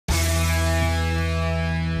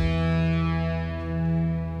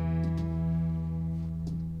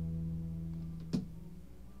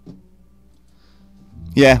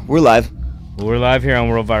Yeah, we're live. Well, we're live here on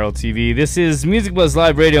World Viral TV. This is Music Buzz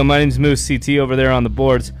Live Radio. My name's Moose CT over there on the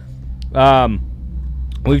boards.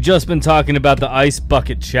 We've just been talking about the Ice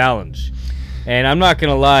Bucket Challenge. And I'm not going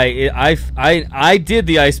to lie, I did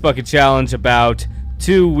the Ice Bucket Challenge about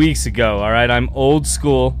 2 weeks ago, all right? I'm old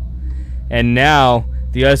school, and now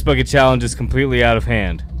the Ice Bucket Challenge is completely out of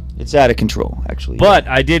hand. It's out of control, actually. But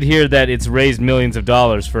I did hear that it's raised millions of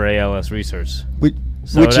dollars for ALS research.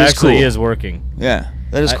 So which it actually cool. is working. Yeah,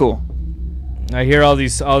 that is cool. I hear all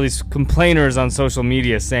these complainers on social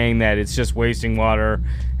media saying that it's just wasting water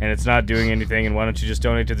and it's not doing anything, and why don't you just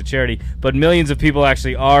donate to the charity? But millions of people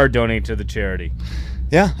actually are donating to the charity.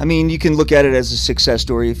 Yeah, I mean, you can look at it as a success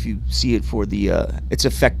story if you see it for the its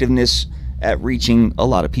effectiveness at reaching a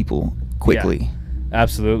lot of people quickly. Yeah,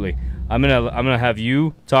 absolutely. I'm gonna have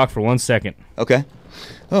you talk for 1 second. Okay.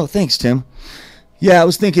 Oh, thanks, Tim. Yeah, I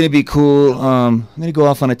was thinking it'd be cool. I'm gonna go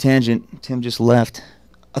off on a tangent. Tim just left.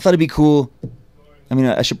 I thought it'd be cool. I mean,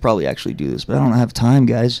 I should probably actually do this, but I don't have time,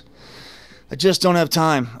 guys. I just don't have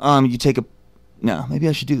time. You take a... No, maybe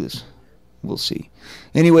I should do this. We'll see.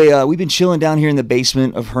 Anyway, we've been chilling down here in the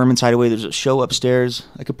basement of Herman's Hideaway. There's a show upstairs.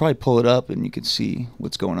 I could probably pull it up and you can see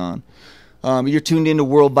what's going on. You're tuned into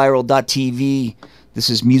worldviral.tv. This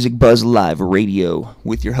is Music Buzz Live Radio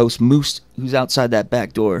with your host, Moose, who's outside that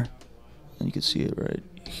back door. And you can see it right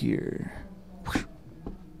here.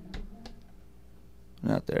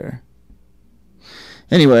 Not there.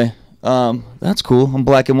 Anyway, that's cool. I'm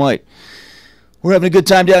black and white. We're having a good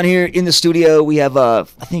time down here in the studio. We have, I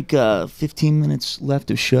think, 15 minutes left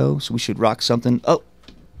of show, so we should rock something. Oh,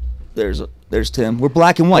 there's Tim. We're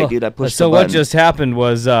black and white, dude. I pushed the button. What just happened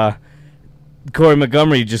was Corey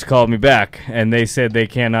Montgomery just called me back, and they said they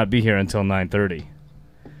cannot be here until 9:30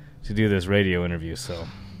 to do this radio interview. So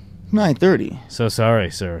 9:30. So sorry,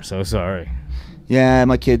 sir. So sorry. Yeah,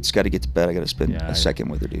 my kid's got to get to bed. I got to spend a second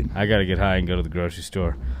with her, dude. I got to get high and go to the grocery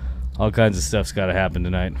store. All kinds of stuff's got to happen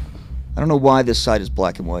tonight. I don't know why this side is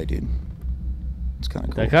black and white, dude. It's kind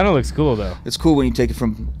of cool. That kind of looks cool, though. It's cool when you take it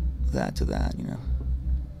from that to that, you know.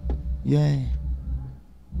 Yay.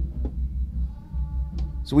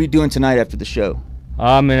 So what are you doing tonight after the show?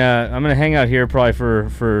 I'm gonna hang out here probably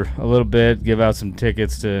for a little bit, give out some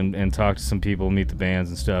tickets and talk to some people, meet the bands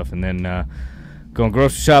and stuff, and then going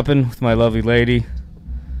grocery shopping with my lovely lady.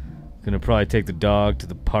 Gonna probably take the dog to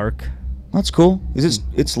the park. That's cool.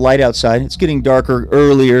 It's light outside. It's getting darker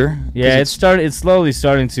earlier. Yeah, it's slowly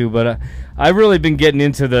starting to, but I've really been getting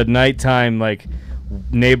into the nighttime like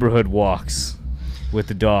neighborhood walks with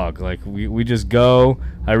the dog. Like we just go.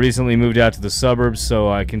 I recently moved out to the suburbs, so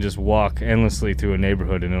I can just walk endlessly through a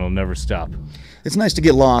neighborhood and it'll never stop. It's nice to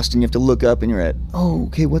get lost and you have to look up and you're at, oh,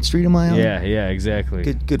 okay, what street am I on? Yeah, exactly.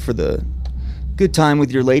 Good for the good time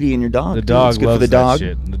with your lady and your dog. The dog loves that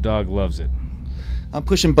shit. The dog loves it. I'm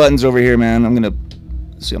pushing buttons over here, man. I'm gonna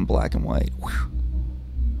see. I'm black and white. Whew.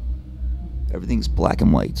 Everything's black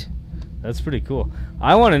and white. That's pretty cool.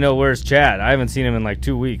 I want to know where's Chad. I haven't seen him in like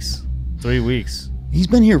 2 weeks, 3 weeks. He's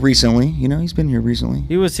been here recently. You know, he's been here recently.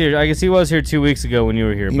 He was here. I guess he was here 2 weeks ago when you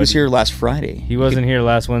were here. He was here last Friday. He wasn't here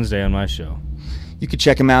last Wednesday on my show. You could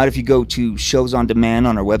check him out if you go to shows on demand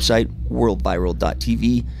on our website,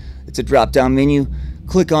 worldviral.tv. It's a drop-down menu.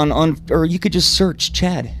 Click on, or you could just search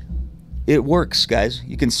Chad. It works, guys.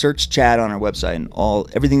 You can search Chad on our website, and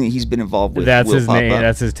everything that he's been involved with. That's will his pop name. up.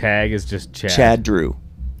 That's his tag. Is just Chad. Chad Drew.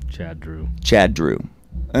 Chad Drew. Chad Drew.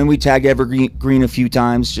 And we tagged Evergreen a few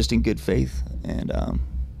times just in good faith, and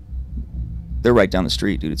they're right down the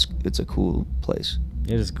street, dude. It's a cool place.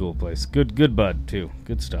 It is a cool place. Good bud too.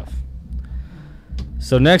 Good stuff.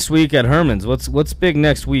 So next week at Herman's, what's big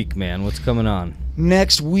next week, man? What's coming on?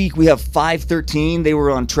 Next week we have 513. They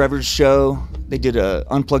were on Trevor's show. They did a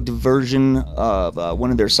unplugged version of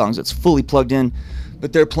one of their songs that's fully plugged in,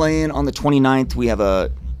 but they're playing on the 29th. We have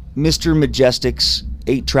a Mr. Majestic's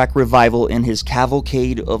 8-track revival and his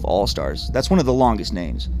Cavalcade of All-Stars. That's one of the longest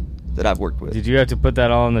names that I've worked with. Did you have to put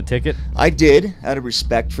that all on the ticket? I did, out of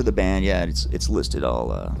respect for the band. Yeah, it's listed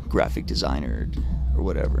all graphic designer or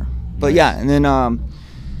whatever. But yeah, and then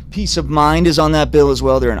Peace of Mind is on that bill as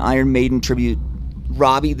well. They're an Iron Maiden tribute.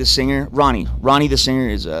 Ronnie the singer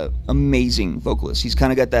is an amazing vocalist. He's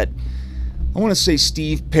kind of got that, I want to say,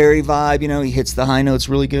 Steve Perry vibe. You know, he hits the high notes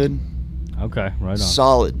really good. Okay, right on.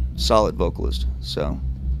 Solid vocalist. So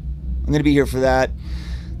I'm going to be here for that.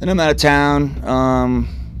 Then I'm out of town,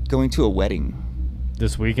 going to a wedding.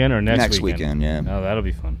 This weekend or next weekend, yeah. Oh, that'll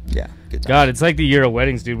be fun. Yeah, good time. God, it's like the year of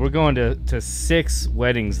weddings, dude. We're going to 6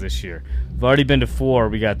 weddings this year. We've already been to 4.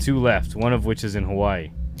 We got 2 left, one of which is in Hawaii.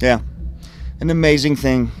 Yeah. An amazing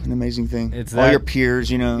thing. It's all your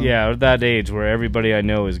peers, you know. Yeah, at that age where everybody I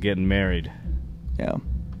know is getting married. Yeah.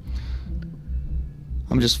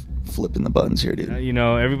 I'm just flipping the buttons here, dude. You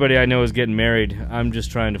know, everybody I know is getting married. I'm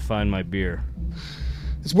just trying to find my beer.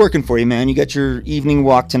 It's working for you, man. You got your evening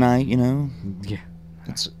walk tonight, you know? Yeah.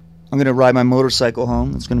 I'm going to ride my motorcycle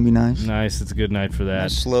home. It's going to be nice. Nice. It's a good night for that.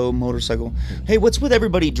 Nice, slow motorcycle. Hey, what's with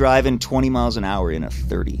everybody driving 20 miles an hour in a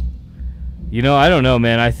 30? You know, I don't know,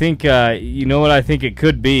 man. I think, you know what I think it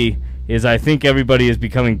could be is I think everybody is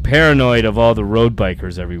becoming paranoid of all the road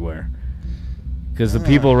bikers everywhere. Because the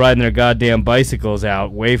people riding their goddamn bicycles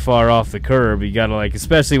out way far off the curb, you gotta like,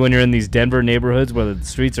 especially when you're in these Denver neighborhoods where the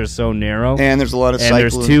streets are so narrow, and there's a lot of and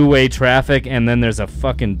there's two-way traffic, and then there's a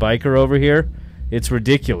fucking biker over here. It's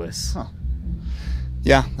ridiculous. Huh.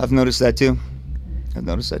 Yeah, I've noticed that too.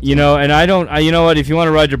 You know, and you know what? If you want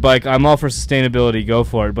to ride your bike, I'm all for sustainability. Go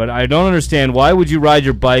for it. But I don't understand, why would you ride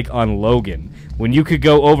your bike on Logan when you could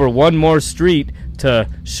go over one more street to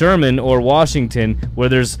Sherman or Washington, where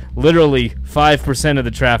there's literally 5% of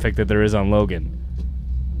the traffic that there is on Logan?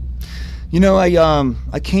 You know,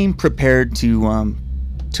 I came prepared to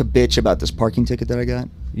bitch about this parking ticket that I got.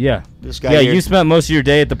 Yeah. This guy yeah, here, you spent most of your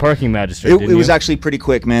day at the parking magistrate. It was actually pretty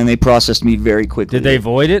quick, man. They processed me very quickly. Did they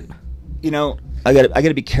void it? You know, I got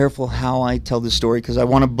to be careful how I tell this story, because I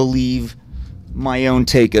want to believe my own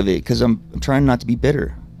take of it, because I'm trying not to be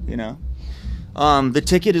bitter, you know. The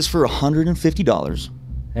ticket is for $150.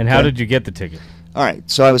 And how did you get the ticket? All right,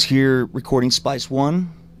 so I was here recording Spice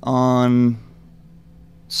One on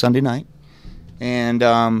Sunday night, and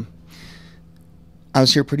I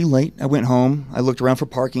was here pretty late. I went home. I looked around for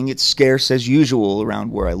parking. It's scarce as usual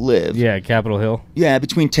around where I live. Yeah, Capitol Hill. Yeah,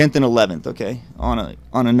 between 10th and 11th. Okay, on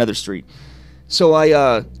another street. So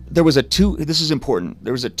there was this is important.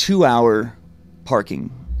 There was a 2-hour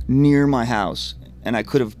parking near my house, and I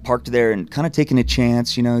could have parked there and kind of taken a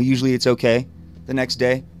chance. You know, usually it's okay the next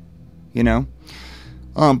day, you know.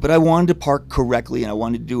 But I wanted to park correctly, and I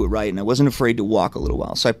wanted to do it right, and I wasn't afraid to walk a little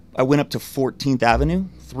while. So I went up to 14th Avenue,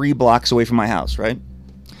 3 blocks away from my house, right?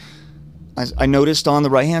 I noticed on the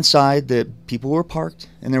right-hand side that people were parked,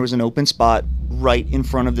 and there was an open spot right in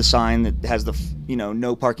front of the sign that has the, you know,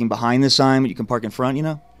 no parking behind the sign, but you can park in front, you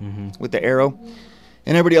know, with the arrow.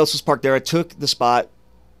 And everybody else was parked there. I took the spot.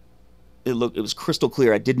 It was crystal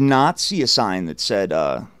clear. I did not see a sign that said,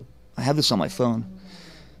 I have this on my phone.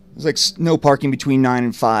 It was like no parking between 9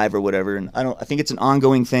 and 5 or whatever. And I think it's an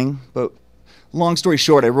ongoing thing. But long story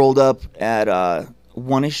short, I rolled up at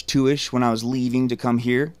 1-ish, 2-ish when I was leaving to come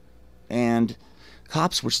here, and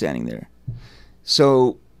cops were standing there.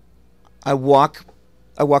 So I walk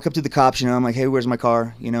up to the cops, you know, I'm like, hey, where's my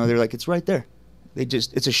car? You know, they're like, it's right there.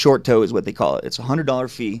 It's a short tow is what they call it. It's a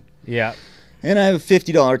 $100 fee. Yeah. And I have a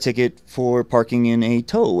 $50 ticket for parking in a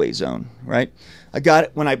tow-away zone, right? I got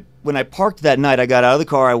it when I parked that night. I got out of the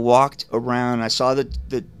car. I walked around. I saw that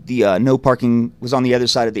the no parking was on the other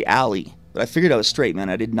side of the alley, but I figured I was straight, man.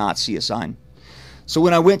 I did not see a sign. So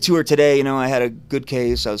when I went to her today, you know, I had a good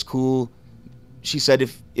case. I was cool. She said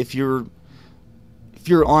if you're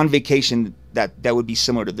on vacation, that would be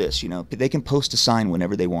similar to this, you know. They can post a sign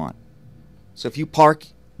whenever they want. So if you park,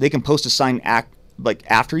 they can post a sign like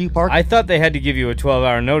after you park. I thought they had to give you a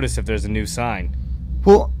 12-hour notice if there's a new sign.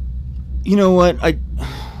 Well, you know what?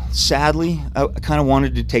 Sadly, I kind of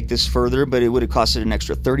wanted to take this further, but it would have costed an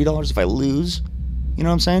extra $30 if I lose. You know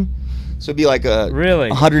what I'm saying? So it'd be like really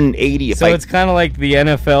 180. So it's kind of like the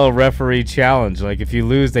NFL referee challenge. Like if you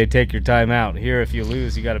lose, they take your time out. Here, if you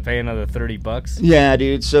lose, you got to pay another $30. Yeah,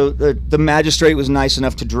 dude. So the magistrate was nice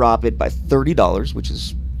enough to drop it by $30, which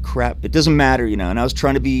is crap. It doesn't matter, you know. And I was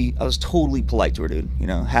totally polite to her, dude. You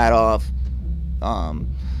know, hat off.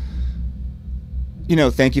 You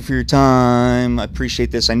know, thank you for your time. I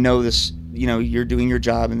appreciate this. I know this. You know, you're doing your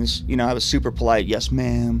job, and this. You know, I was super polite. Yes,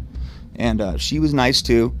 ma'am. And she was nice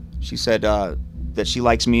too. She said that she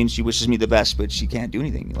likes me and she wishes me the best, but she can't do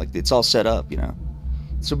anything. Like, it's all set up, you know.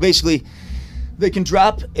 So basically, they can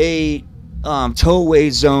drop a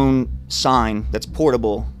tow-away zone sign that's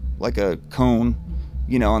portable, like a cone,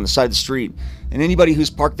 you know, on the side of the street. And anybody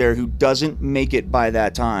who's parked there who doesn't make it by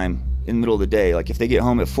that time in the middle of the day, like if they get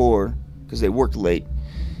home at 4 because they worked late,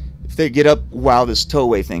 if they get up while this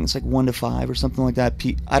tow-away thing, it's like 1 to 5 or something like that.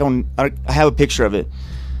 I have a picture of it,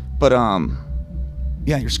 but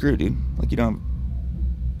yeah, you're screwed, dude. Like, you don't.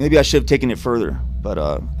 Maybe I should have taken it further, but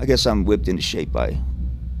I guess I'm whipped into shape by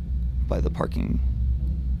the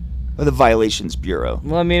Violations Bureau.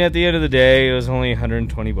 Well, I mean, at the end of the day, it was only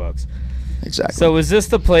 $120. Exactly. So is this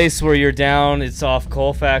the place where you're down, it's off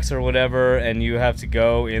Colfax or whatever, and you have to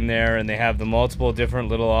go in there, and they have the multiple different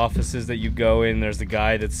little offices that you go in? There's the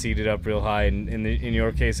guy that's seated up real high, and in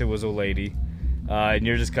your case, it was a lady. and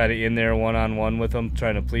you're just kind of in there one-on-one with them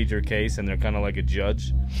trying to plead your case, and they're kind of like a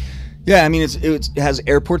judge. Yeah, I mean, it has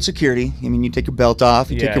airport security. I mean, you take your belt off,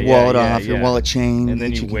 you take your wallet off, your wallet chain. And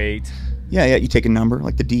then you wait. Yeah, you take a number,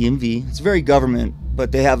 like the DMV. It's very government,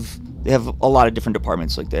 but they have a lot of different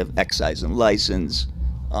departments. Like they have excise and license.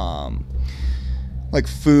 Like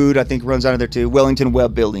food, I think, runs out of there too. Wellington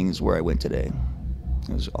Web Building is where I went today.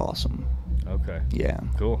 It was awesome. Okay. Yeah.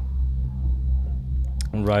 Cool.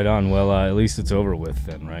 Right on. Well, at least it's over with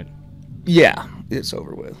then, right? Yeah, it's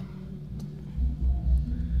over with.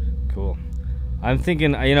 Cool. I'm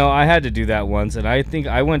thinking, I had to do that once, and I think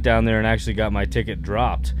I went down there and actually got my ticket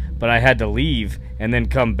dropped, but I had to leave and then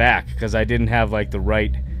come back because I didn't have like the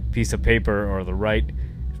right piece of paper or the right,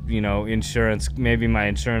 insurance. Maybe my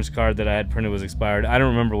insurance card that I had printed was expired. I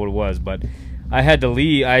don't remember what it was, but I had to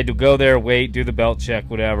leave. I had to go there, wait, do the belt check,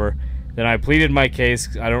 whatever. Then I pleaded my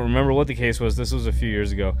case. I don't remember what the case was. This was a few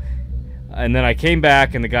years ago. And then I came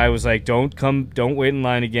back, and the guy was like, don't wait in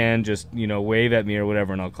line again. Just, wave at me or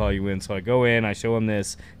whatever, and I'll call you in. So I go in, I show him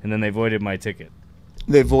this, and then they voided my ticket.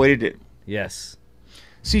 They voided it? Yes.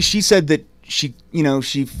 See, she said that she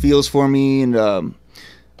feels for me, and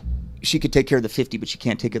she could take care of the 50, but she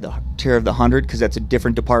can't take care of the 100 because that's a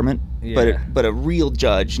different department. Yeah. But a real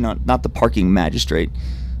judge, not the parking magistrate,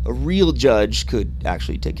 a real judge could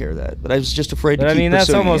actually take care of that. But I was just afraid to keep pursuing, that's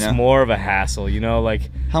almost more of a hassle, like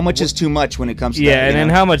how much is too much when it comes to that? Yeah, and then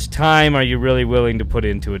how much time are you really willing to put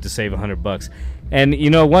into it to save $100?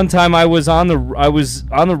 And one time I was on the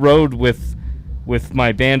road with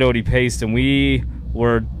my band Odie Paste, and we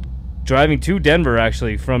were driving to Denver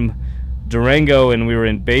actually from Durango, and we were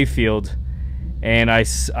in Bayfield, and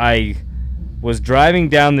I was driving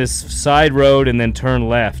down this side road and then turned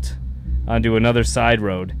left onto another side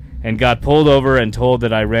road and got pulled over and told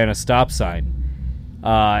that I ran a stop sign.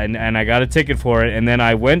 And I got a ticket for it, and then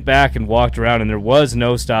I went back and walked around, and there was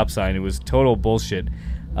no stop sign. It was total bullshit.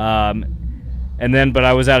 But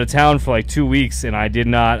I was out of town for like 2 weeks, and I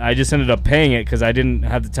just ended up paying it because I didn't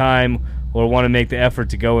have the time or want to make the effort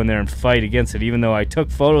to go in there and fight against it, even though I took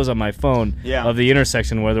photos on my phone of the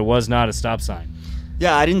intersection where there was not a stop sign.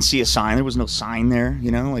 Yeah, I didn't see a sign. There was no sign there,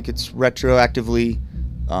 like it's retroactively,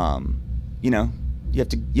 you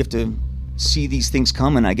have to see these things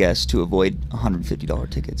coming, I guess, to avoid $150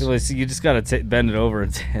 tickets. Well, see, you just got to bend it over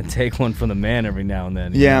and take one from the man every now and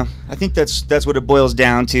then. Yeah, I think that's what it boils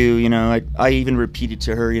down to. I even repeated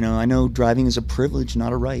to her, I know driving is a privilege,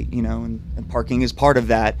 not a right, and parking is part of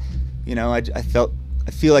that.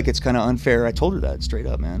 I feel like it's kind of unfair. I told her that straight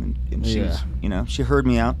up, man, and she was, she heard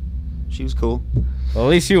me out. She was cool. Well, at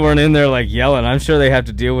least you weren't in there like yelling. I'm sure they have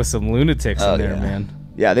to deal with some lunatics in there, man.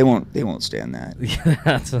 Yeah, they won't stand that.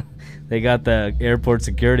 Yeah, they got the airport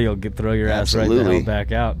security will throw your ass right the hell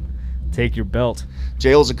back out. Take your belt.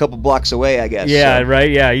 Jail's a couple blocks away, I guess. Yeah, so.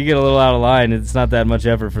 Right. Yeah, you get a little out of line. It's not that much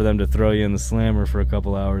effort for them to throw you in the slammer for a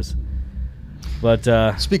couple hours.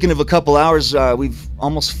 But speaking of a couple hours, we've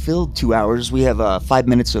almost filled 2 hours. We have 5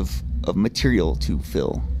 minutes of material to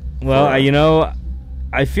fill. Well,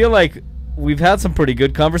 I feel like we've had some pretty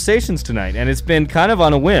good conversations tonight, and it's been kind of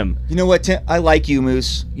on a whim. You know what, Tim? I like you,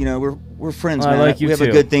 Moose. We're friends, man. I like you we have too.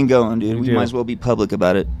 a good thing going, dude. We do. might as well be public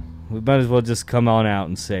about it. We might as well just come on out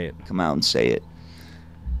and say it. Come out and say it.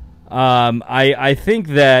 I think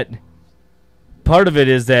that part of it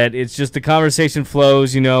is that it's just the conversation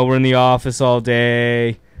flows. We're in the office all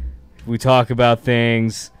day. We talk about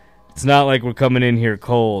things. It's not like we're coming in here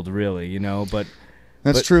cold, really, But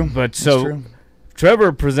that's true. But so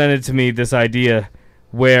Trevor presented to me this idea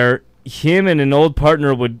where him and an old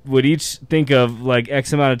partner would each think of like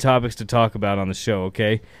X amount of topics to talk about on the show,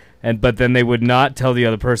 okay? But then they would not tell the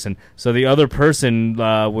other person. So the other person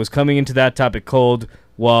was coming into that topic cold,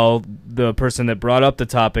 while the person that brought up the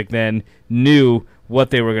topic then knew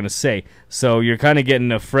what they were going to say. So you're kind of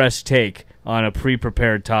getting a fresh take on a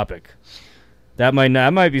pre-prepared topic. That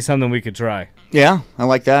might be something we could try. Yeah, I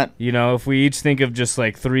like that. If we each think of just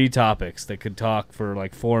like 3 topics that could talk for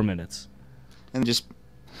like 4 minutes. And just,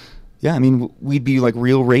 yeah, I mean, we'd be like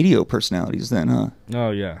real radio personalities then, huh?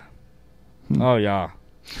 Oh, yeah. Oh, yeah.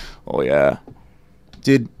 Oh, yeah.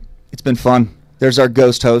 Dude, it's been fun. There's our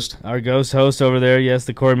ghost host. Our ghost host over there, yes,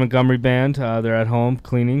 the Corey Montgomery Band. They're at home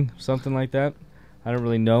cleaning, something like that. I don't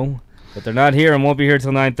really know. But they're not here and won't be here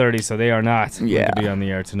till 9:30, so they are not going to be on the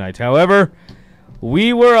air tonight. However,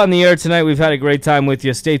 we were on the air tonight. We've had a great time with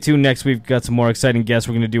you. Stay tuned. Next week, we've got some more exciting guests.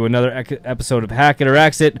 We're going to do another episode of Hack It or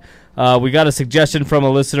Axe It. We got a suggestion from a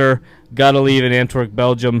listener, Gotta Leave in Antwerp,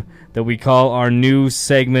 Belgium, that we call our new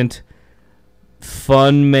segment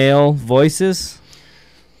Fun Male Voices.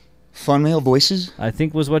 Fun Male Voices? I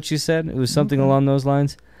think was what she said. It was something along those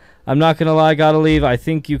lines. I'm not gonna lie, gotta leave. I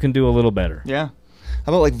think you can do a little better. Yeah.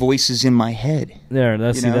 How about like voices in my head? There,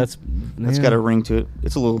 that's That's yeah. got a ring to it.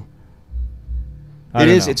 It's a little. I It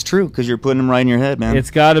don't is. know. It's true because you're putting them right in your head, man.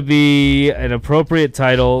 It's got to be an appropriate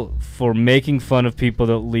title for making fun of people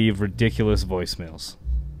that leave ridiculous voicemails.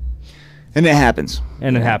 And it happens.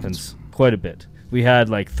 And it happens quite a bit. We had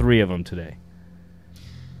like 3 of them today.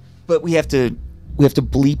 But we have to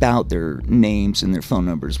bleep out their names and their phone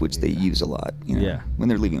numbers, which they use a lot. Yeah. When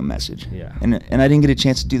they're leaving a message. Yeah. And I didn't get a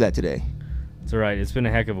chance to do that today. It's all right. It's been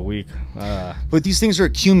a heck of a week. But these things are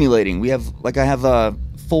accumulating. I have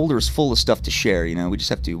folders full of stuff to share. We just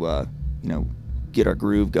have to get our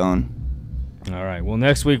groove going. All right. Well,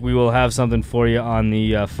 next week we will have something for you on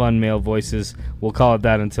the fun male voices. We'll call it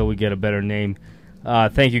that until we get a better name.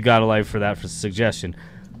 Thank you, God Alive, for that suggestion.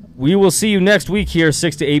 We will see you next week here,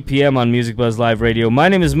 6 to 8 p.m. on Music Buzz Live Radio. My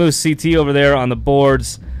name is Moose CT over there on the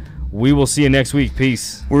boards. We will see you next week.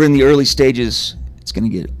 Peace. We're in the early stages. It's going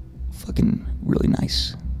to get fucking really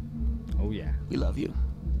nice. Oh, yeah. We love you.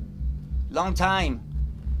 Long time.